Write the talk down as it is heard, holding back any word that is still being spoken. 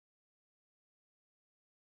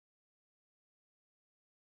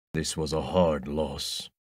This was a hard loss.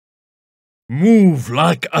 Move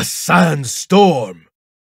like a sandstorm.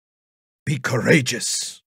 Be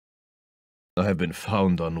courageous. I have been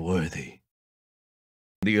found unworthy.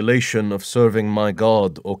 The elation of serving my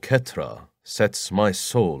god Oketra sets my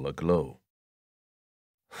soul aglow.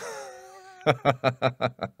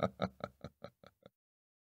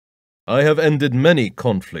 I have ended many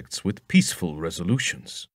conflicts with peaceful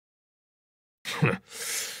resolutions.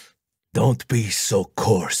 Don't be so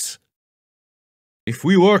coarse. If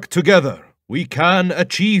we work together, we can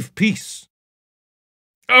achieve peace.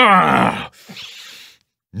 Ah!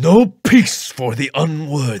 No peace for the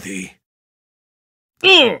unworthy.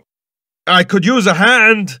 I could use a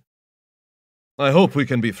hand. I hope we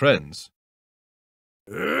can be friends.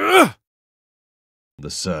 The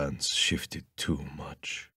sands shifted too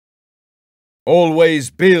much.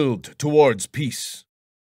 Always build towards peace.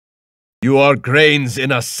 You are grains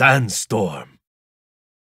in a sandstorm.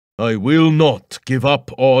 I will not give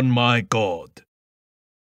up on my god.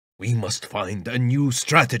 We must find a new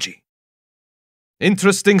strategy.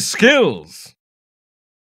 Interesting skills.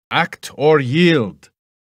 Act or yield.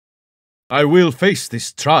 I will face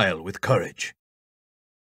this trial with courage.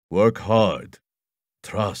 Work hard.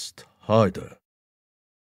 Trust harder.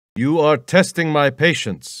 You are testing my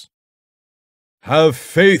patience. Have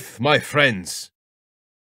faith, my friends.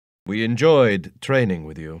 We enjoyed training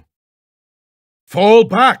with you. Fall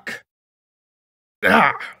back!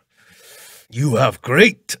 Ah! You have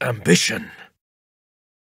great ambition.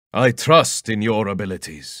 I trust in your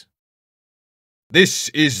abilities. This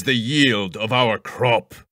is the yield of our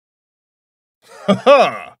crop.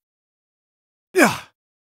 Ha-ha! Yeah.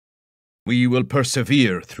 We will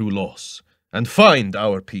persevere through loss and find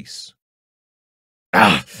our peace.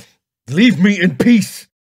 Ah! Leave me in peace!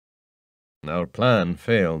 Our plan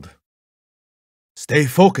failed. Stay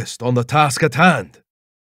focused on the task at hand.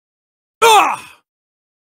 Ah!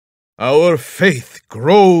 Our faith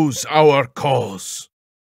grows our cause.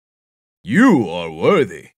 You are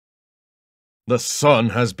worthy. The sun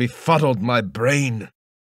has befuddled my brain.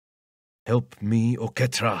 Help me,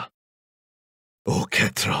 Oketra.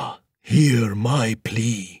 Oketra, hear my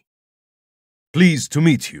plea. Pleased to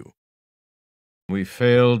meet you. We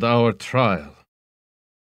failed our trial.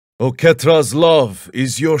 Oketra's love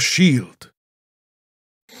is your shield.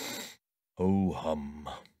 Oh hum,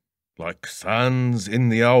 like sands in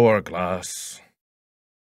the hourglass.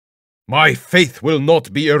 My faith will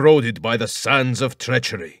not be eroded by the sands of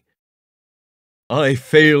treachery. I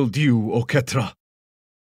failed you, Oketra.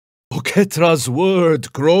 Oketra's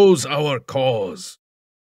word grows our cause.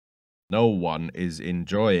 No one is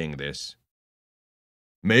enjoying this.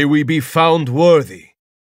 May we be found worthy.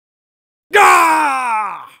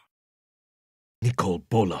 Ah! Nicol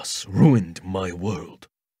Bolas ruined my world.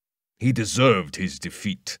 He deserved his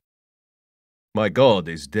defeat. My god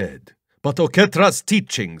is dead, but Oketra's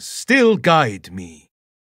teachings still guide me.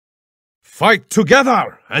 Fight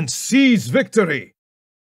together and seize victory.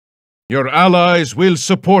 Your allies will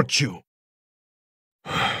support you.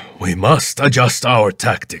 We must adjust our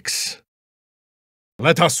tactics.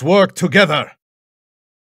 Let us work together.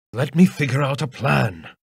 Let me figure out a plan.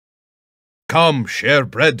 Come share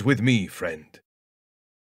bread with me, friend.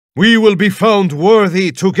 We will be found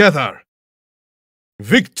worthy together.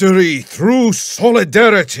 Victory through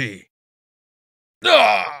solidarity.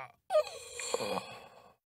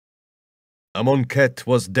 Amon Ket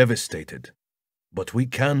was devastated, but we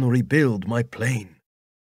can rebuild my plane.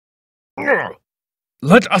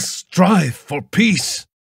 Let us strive for peace.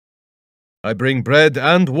 I bring bread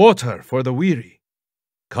and water for the weary.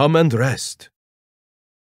 Come and rest.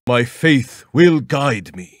 My faith will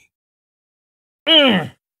guide me.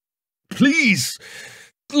 Please,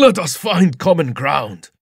 let us find common ground.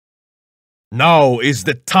 Now is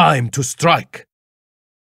the time to strike.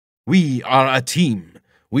 We are a team.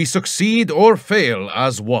 We succeed or fail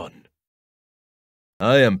as one.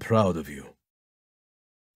 I am proud of you.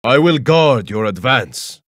 I will guard your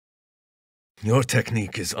advance. Your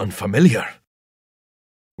technique is unfamiliar.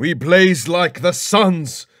 We blaze like the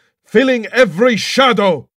suns, filling every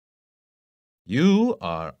shadow. You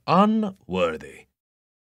are unworthy.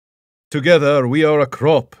 Together we are a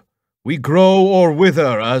crop. We grow or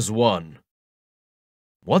wither as one.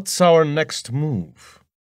 What's our next move?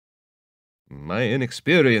 My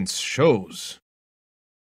inexperience shows.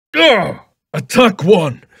 Attack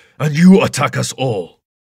one, and you attack us all.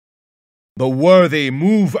 The worthy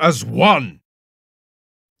move as one.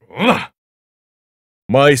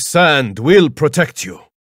 My sand will protect you.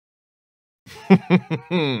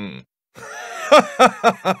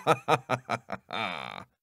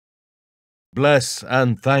 Bless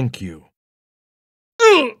and thank you.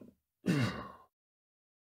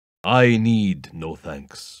 I need no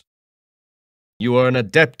thanks. You are an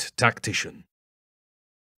adept tactician.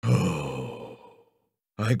 Oh,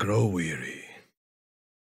 I grow weary.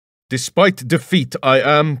 Despite defeat, I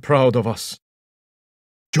am proud of us.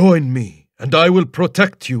 Join me, and I will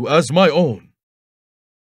protect you as my own.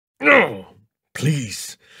 No,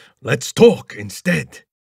 please, let's talk instead.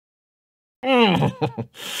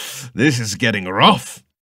 This is getting rough.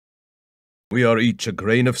 We are each a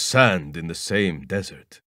grain of sand in the same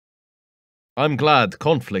desert. I'm glad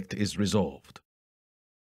conflict is resolved.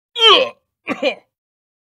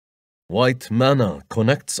 White mana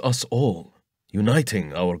connects us all,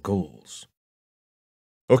 uniting our goals.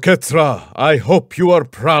 Oketra, I hope you are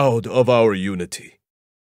proud of our unity.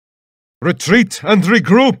 Retreat and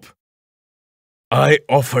regroup! I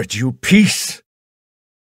offered you peace.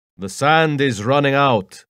 The sand is running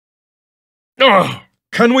out.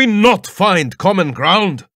 Can we not find common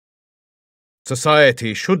ground?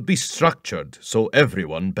 Society should be structured so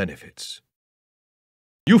everyone benefits.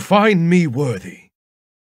 You find me worthy.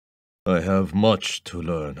 I have much to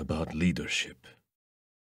learn about leadership.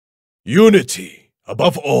 Unity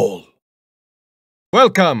above all.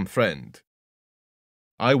 Welcome, friend.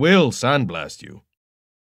 I will sandblast you.